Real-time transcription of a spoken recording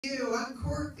You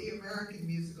uncork the American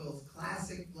musical's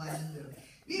classic blend of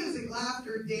music,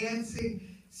 laughter,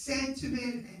 dancing,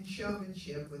 sentiment, and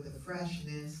showmanship with a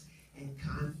freshness and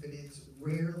confidence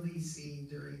rarely seen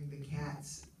during the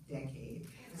Cats decade.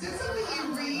 Is that something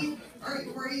you read?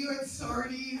 Were you at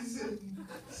Sardi's and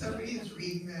somebody is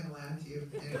reading that aloud to you?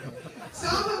 Anyway,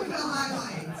 some of the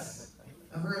highlights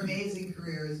of her amazing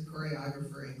career as a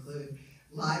choreographer include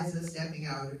Liza stepping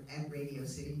out at Radio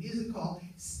City Music Hall,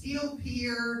 Steel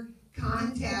Pier,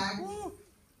 Contact.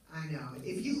 I know.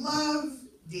 If you love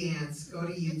dance, go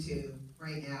to YouTube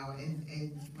right now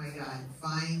and my God,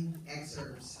 find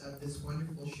excerpts of this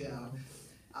wonderful show.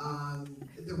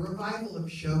 The revival of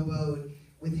Showboat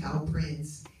with Hal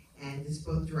Prince, and is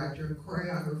both director and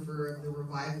choreographer of the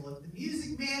revival of The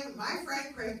Music Man with my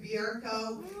friend Craig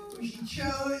Bierko, who she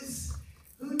chose.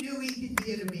 Who knew he could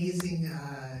be an amazing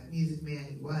music man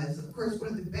he was? Of course, one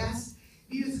of the best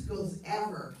musicals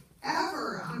ever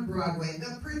on Broadway,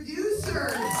 The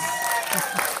Producers.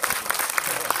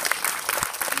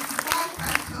 He's a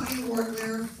 5-time Tony Award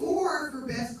winner, 4 for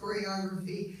Best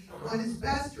Choreography, won as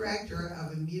Best Director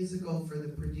of a Musical for The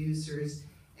Producers,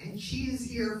 and she is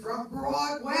here from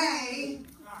Broadway.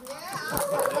 Yeah.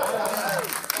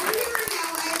 We're here in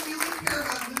LA, we only care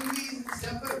about movies and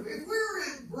stuff, but if we're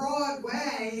in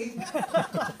Broadway,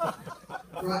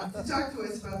 to talk to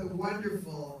us about the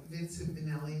wonderful Vincent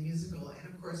Minnelli musical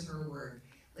and, of course, her work.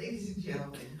 Ladies and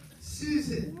gentlemen,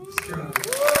 Susan Stroman.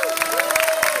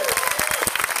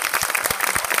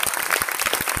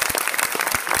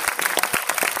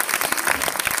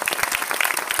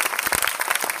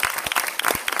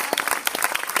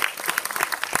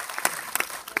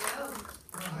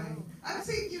 I'm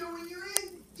saying, when you're in,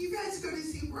 do you guys go to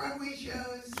see Broadway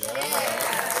shows?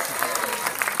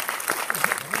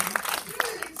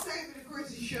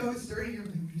 The show is starting. I'm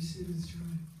like, Susan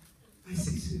Stroman. I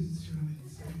see Susan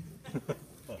Stroman.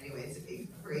 Anyway, it's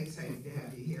very exciting to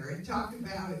have you here and talk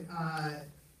about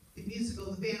the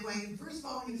musical, The Bandwagon. First of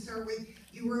all, I'm going to start with,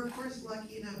 you were, of course,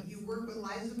 lucky enough, you worked with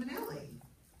Liza Minnelli.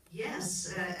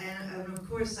 Yes, and of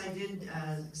course I did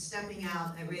Stepping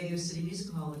Out at Radio City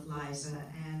Music Hall with Liza,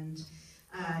 and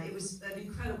it was an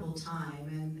incredible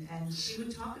time, and she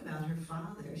would talk about her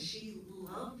father. She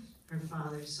loved her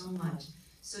father so much.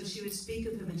 So she would speak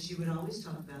of him, and she would always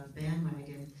talk about the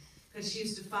Bandwagon, because she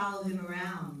used to follow him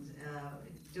around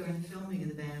during the filming of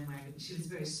the Bandwagon. She was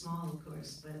very small, of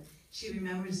course, but she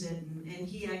remembers it, and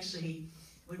he actually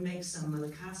would make some of the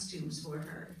costumes for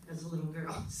her as a little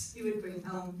girl. So he would bring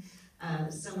home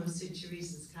some of Sid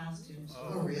Teresa's costumes.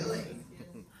 Oh, really?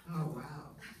 Yes. Oh, wow.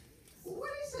 Well,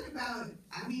 what is it about,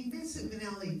 Vincent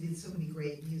Minnelli did so many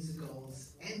great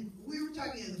musicals, and we were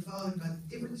talking on the phone about the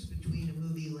difference between a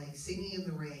movie like Singing in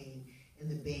the Rain and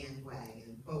The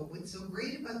Bandwagon. But what's so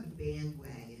great about The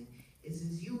Bandwagon is,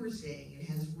 as you were saying, it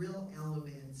has real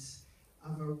elements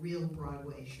of a real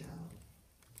Broadway show.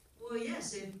 Well,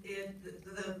 yes,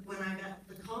 when I got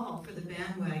the call for The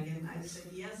Bandwagon, I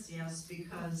said yes,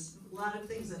 because a lot of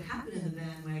things that happen in The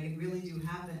Bandwagon really do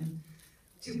happen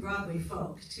to Broadway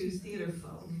folk, to theater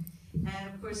folk. And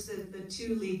of course, the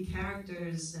 2 lead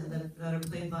characters that are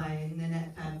played by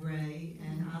Nanette Fabre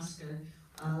and Oscar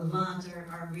Levant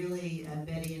are really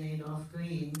Betty and Adolph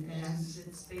Green, and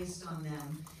it's based on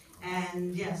them.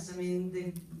 And yes,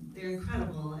 they're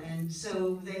incredible. And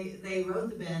so they wrote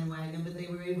The Bandwagon, but they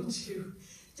were able to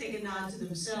take a nod to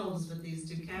themselves with these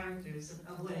 2 characters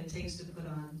of what it takes to put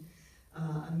on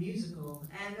a musical.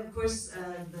 And of course,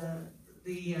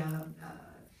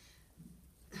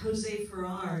 Jose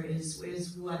Ferrer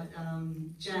is what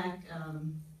Jack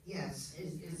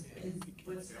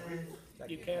what's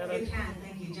Buchanan.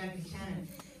 Thank you, Jack Buchanan.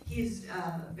 He's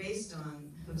based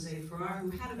on Jose Ferrer, who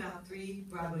had about 3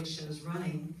 Broadway shows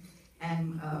running,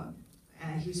 and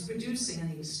he was producing and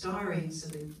he was starring, so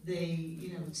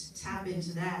they tap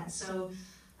into that. So,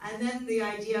 and then the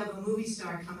idea of a movie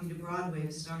star coming to Broadway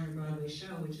to star in a Broadway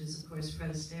show, which is of course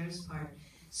Fred Astaire's part.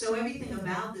 So everything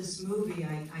about this movie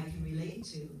I can relate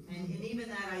to. And even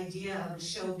that idea of a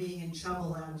show being in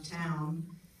trouble out of town,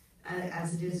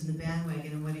 as it is in The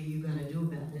Bandwagon, and what are you going to do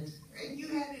about it? And you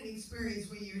had an experience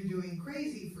when you were doing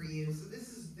Crazy for You, so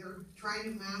they're trying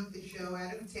to mount the show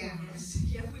out of town. Yes,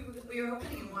 yeah, we were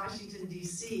opening in Washington,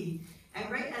 D.C., and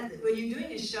when you're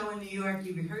doing a show in New York,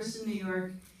 you rehearse in New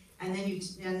York, and then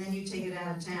you take it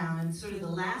out of town, and sort of the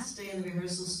last day in the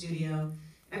rehearsal studio,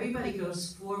 everybody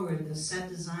goes forward, the set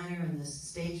designer and the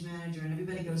stage manager, and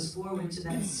everybody goes forward to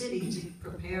that city to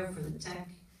prepare for the tech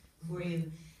for you.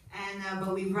 And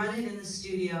but we run it in the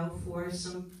studio for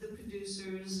some of the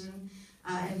producers and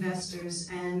investors,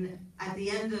 and at the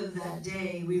end of that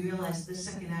day, we realized the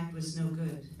second act was no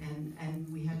good, and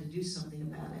we had to do something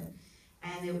about it.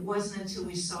 And it wasn't until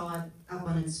we saw it up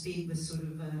on its feet with sort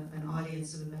of an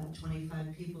audience of about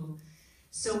 25 people.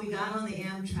 So we got on the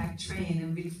Amtrak train,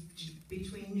 and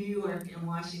between New York and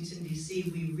Washington, D.C.,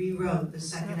 we rewrote the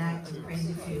second act of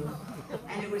Crazy Few.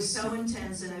 And it was so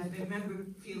intense, and I remember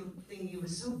thinking it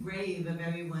was so brave of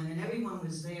everyone, and everyone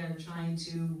was there trying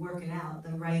to work it out.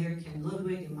 The writer, Ken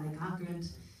Ludwig, and Mike Ockrent,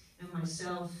 and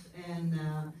myself, and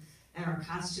our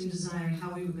costume designer,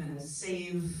 how we were going to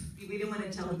save. We didn't want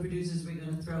to tell the producers we were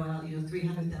going to throw out,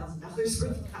 $300,000 worth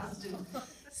of costumes.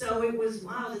 So it was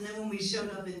wild, and then when we showed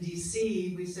up in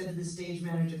DC, we said to the stage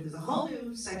manager, there's a whole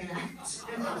new second act.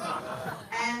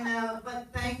 But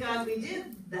thank God we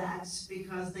did that,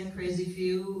 because then Crazy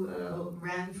Few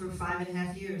ran for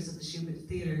 5.5 years at the Shubert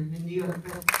Theater in New York.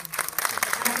 But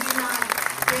had we not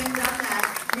been done that,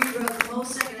 we wrote the whole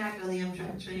second act on the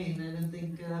Amtrak train. I don't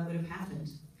think that would have happened.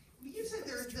 You said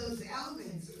there are those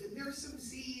elements. There are some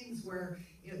scenes where,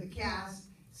 the cast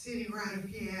sitting around a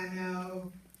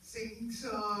piano, singing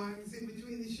songs in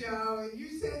between the show, and you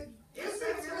said, yes,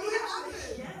 that really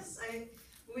happened. Yes,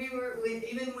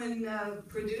 even when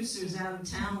producers out of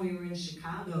town, we were in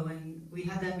Chicago, and we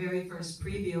had that very first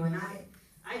preview, and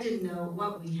I didn't know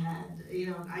what we had.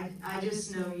 I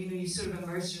just know, you sort of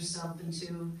immerse yourself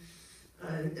into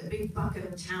a big bucket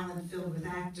of talent filled with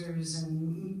actors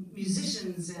and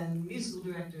musicians and musical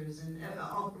directors and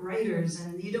writers,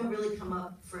 and you don't really come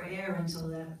up for air until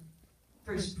that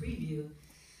first preview.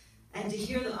 And to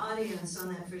hear the audience on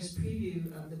that first preview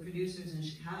of the producers in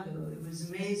Chicago, it was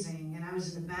amazing. And I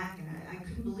was in the back, and I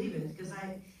couldn't believe it, because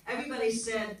everybody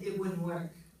said it wouldn't work.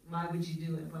 Why would you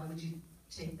do it? Why would you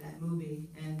take that movie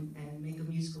and make a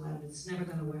musical out of it? It's never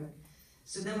going to work.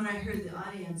 So then when I heard the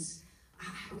audience,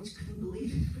 I just couldn't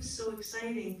believe it. It was so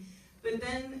exciting. But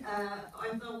then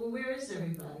I thought, well, where is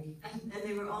everybody? And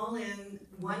they were all in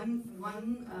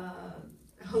one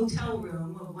hotel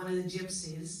room of one of the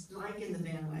gypsies, like in the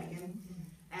Bandwagon,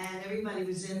 and everybody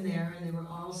was in there, and they were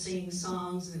all singing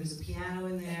songs, and there was a piano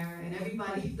in there, and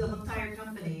everybody, the entire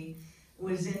company,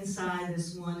 was inside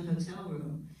this one hotel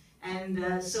room.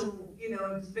 And so,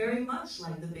 it's very much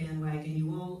like the Bandwagon.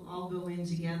 You all go in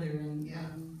together, and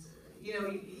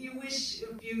you wish,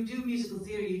 if you do musical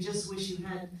theater, you just wish you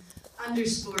had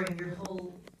underscoring your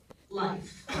whole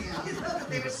life. Yeah.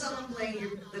 There was someone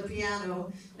playing the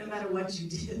piano no matter what you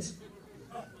did.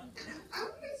 I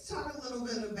want to talk a little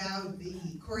bit about the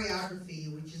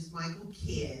choreography, which is Michael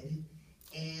Kidd,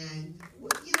 and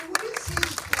what is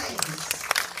his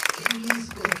place in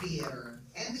musical theater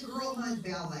and the Girl Hunt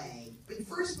Ballet? But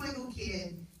first Michael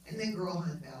Kidd, and then Girl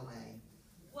Hunt Ballet.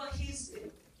 Well,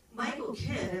 Michael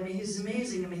Kidd, he's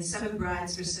amazing. Seven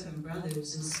Brides for Seven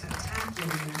Brothers is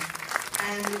spectacular.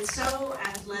 And it's so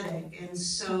athletic, and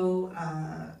so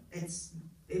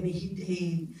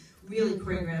he really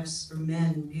choreographs for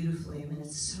men beautifully.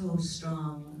 It's so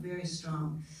strong, very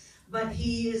strong. But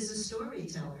he is a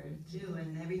storyteller too,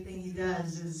 and everything he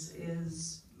does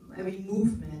is every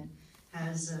movement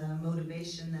has a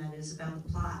motivation that is about the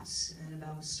plot and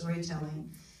about the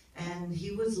storytelling. And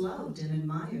he was loved and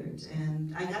admired,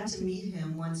 and I got to meet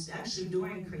him once, actually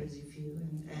during Crazy Few,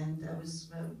 and that was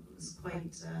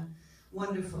quite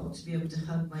wonderful to be able to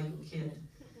hug Michael Kidd,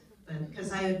 but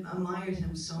because I admired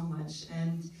him so much,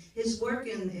 and his work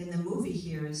in the movie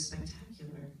here is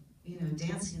spectacular.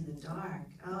 Dancing in the Dark.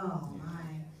 Oh my!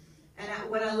 And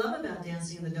what I love about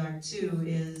Dancing in the Dark too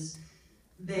is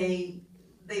they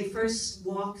first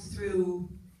walk through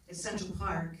Central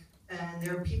Park, and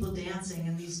there are people dancing,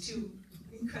 and these two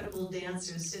incredible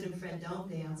dancers, Sid and Fred, don't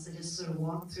dance. They just sort of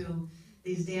walk through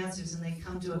these dancers, and they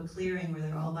come to a clearing where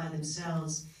they're all by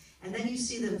themselves. And then you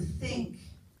see them think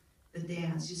the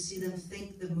dance, you see them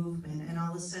think the movement, and all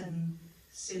of a sudden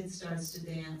Sid starts to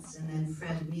dance, and then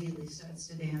Fred immediately starts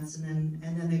to dance, and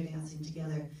then they're dancing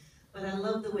together. But I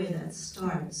love the way that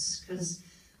starts, because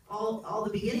all the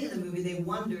beginning of the movie, they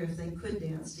wonder if they could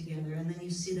dance together, and then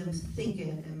you see them think it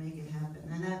and make it happen,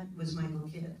 and that was Michael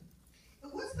Kidd.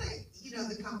 But what's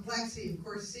the complexity? Of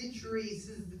course, Sid Charisse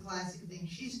is the classic thing.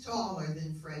 She's taller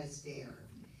than Fred Astaire.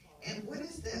 And what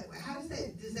is that?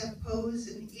 Does that pose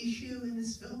an issue in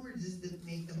this film, or does it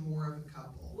make them more of a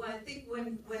couple? Well, I think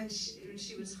when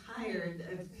she was hired,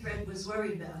 Fred was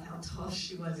worried about how tall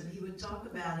she was, and he would talk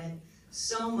about it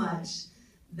so much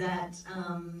that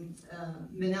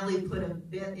Minnelli put a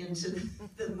bit into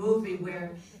the movie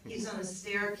where he's on a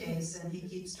staircase and he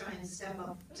keeps trying to step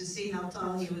up to see how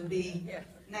tall he would be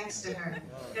next to her.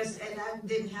 And that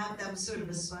didn't happen, that was sort of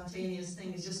a spontaneous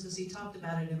thing, it's just because he talked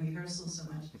about it in rehearsal so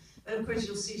much. But of course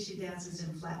you'll see she dances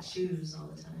in flat shoes all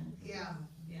the time. Yeah.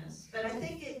 Yes, but I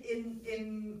think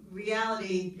in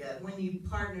reality, when you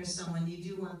partner someone, you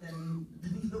do want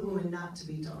the woman not to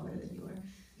be taller than you are.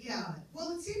 Yeah,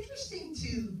 well, it's interesting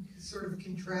to sort of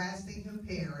contrast and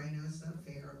compare. I know it's not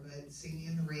fair, but Singing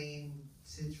in the Rain,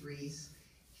 Sid Reese,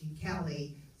 Gene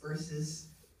Kelly versus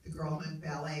the Girl Hunt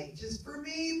Ballet. Just for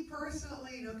me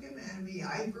personally, don't get mad at me,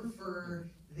 I prefer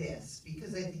this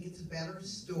because I think it's a better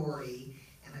story,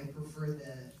 and I prefer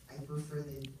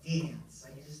the dance.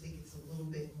 I just think it's a little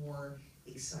bit more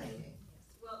exciting.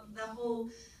 Well, the whole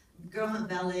Girl Hunt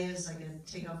Ballet is like a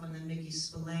takeoff on the Mickey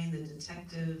Spillane, the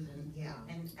detective, and yeah.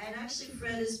 And actually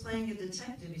Fred is playing a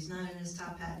detective. He's not in his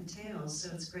top hat and tails, so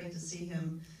it's great to see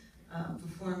him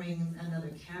performing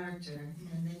another character.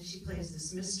 And then she plays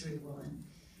this mystery woman.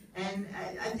 And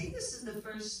I think this is the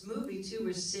first movie too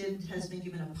where Sid has been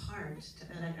given a part to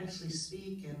actually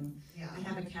speak and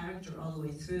have a character all the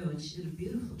way through, and she did a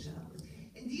beautiful job with it.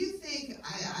 And do you think,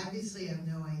 I obviously have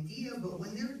no idea, but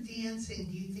when they're dancing,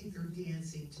 do you think they're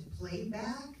dancing to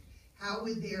playback? How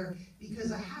would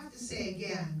because I have to say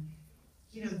again,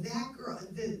 you know, that girl,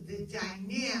 the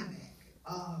dynamic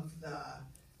of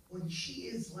when she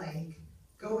is like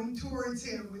going towards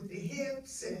him with the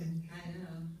hips and, I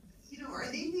know. You know,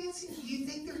 are they dancing, do you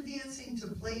think they're dancing to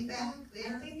playback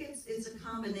there? I think it's a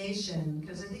combination,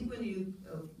 because I think when you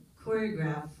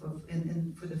choreograph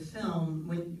for the film,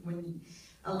 when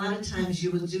a lot of times you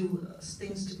will do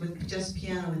things with just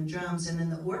piano and drums, and then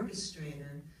the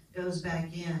orchestrator goes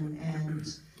back in, and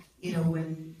you know,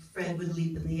 when Fred would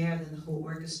leap in the air, then the whole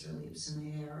orchestra leaps in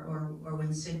the air, or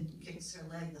when Sid kicks her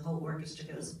leg, the whole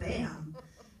orchestra goes bam.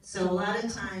 So a lot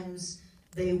of times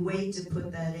they wait to put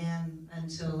that in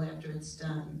until after it's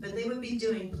done. But they would be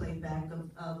doing playback of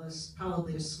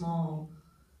probably a small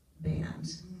band,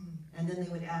 and then they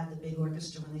would add the big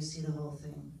orchestra when they see the whole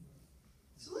thing.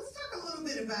 So let's talk a little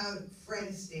bit about Fred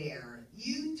Astaire.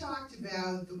 You talked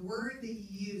about the word that you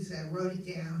used, I wrote it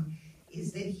down,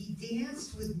 is that he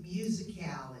danced with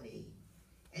musicality.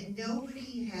 And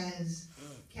nobody has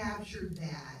captured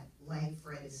that like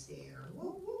Fred Astaire.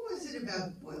 What was it about,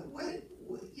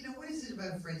 what is it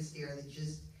about Fred Astaire that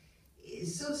just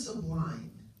is so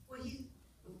sublime? Well,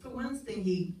 for one thing,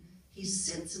 he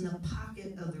sits in the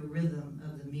pocket of the rhythm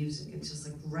of the music. It's just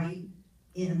like right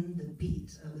in the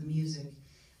beat of the music.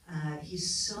 He's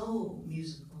so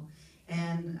musical,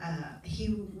 and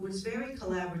he was very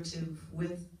collaborative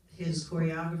with his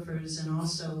choreographers and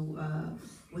also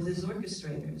with his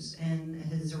orchestrators and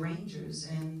his arrangers,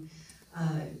 and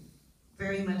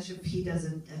very much if he does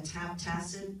a tap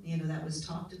tacit, you know, that was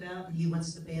talked about, and he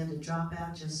wants the band to drop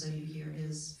out just so you hear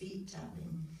his feet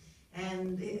tapping.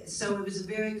 And so it was a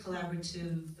very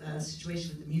collaborative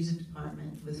situation with the music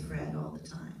department with Fred all the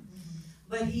time.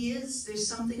 But there's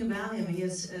something about him. He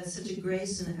has such a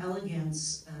grace and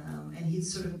elegance, and he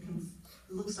sort of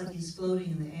looks like he's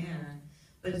floating in the air.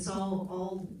 But it's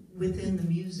all within the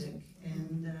music,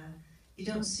 and you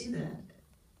don't see that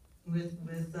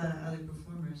with other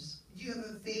performers. Do you have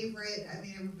a favorite? I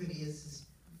mean, everybody has his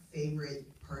favorite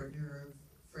partner of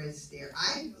Fred Astaire.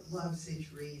 I love Sid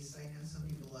Reese. I know some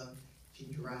people love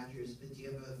Ginger Rogers, but do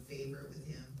you have a favorite with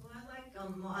him?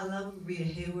 I love Rita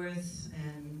Hayworth,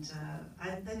 and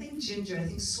I think Ginger. I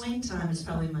think Swing Time is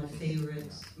probably my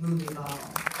favorite movie of all.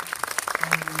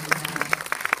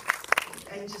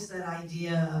 And just that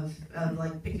idea of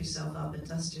like pick yourself up and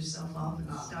dust yourself off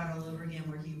and start all over again,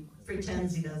 where he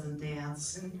pretends he doesn't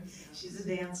dance, and she's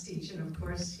a dance teacher, and of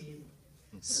course he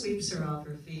sweeps her off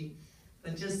her feet.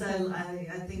 But just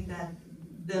I think that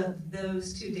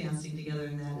those two dancing together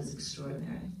in that is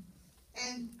extraordinary.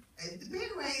 And the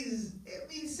Bandwagon is, I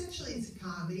mean, essentially it's a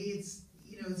comedy. It's,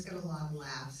 you know, it's got a lot of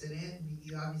laughs in it. And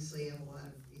you obviously have a lot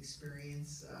of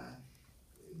experience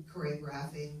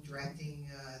choreographing, directing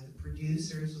the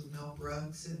producers with Mel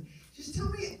Brooks. And just tell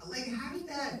me, like, how did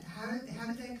that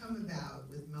come about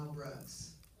with Mel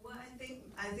Brooks? Well,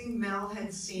 I think Mel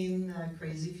had seen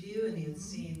Crazy Few, and he had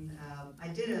seen. I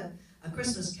did a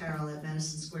Christmas Carol at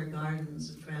Madison Square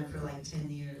Gardens, which ran for like 10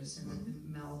 years,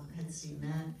 and Mel had seen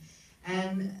that.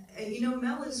 And you know,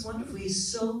 Mel is wonderful. He's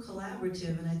so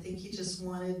collaborative, and I think he just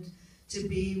wanted to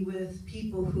be with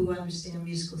people who understand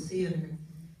musical theater.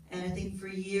 And I think for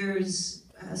years,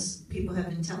 people have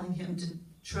been telling him to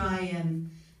try and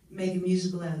make a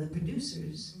musical out of the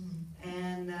producers.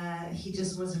 And and he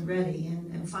just wasn't ready.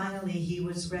 And finally, he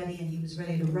was ready, and he was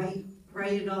ready to write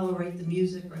it all, write the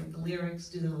music, write the lyrics,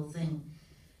 do the whole thing.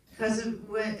 Because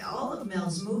all of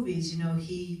Mel's movies, you know,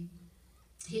 he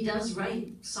does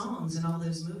write songs in all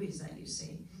those movies that you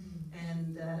see.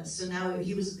 And so now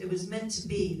it was meant to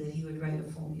be that he would write a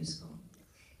full musical.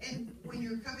 And when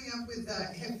you're coming up with,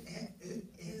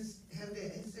 has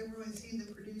everyone seen the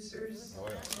producers? Oh,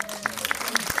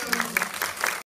 yeah.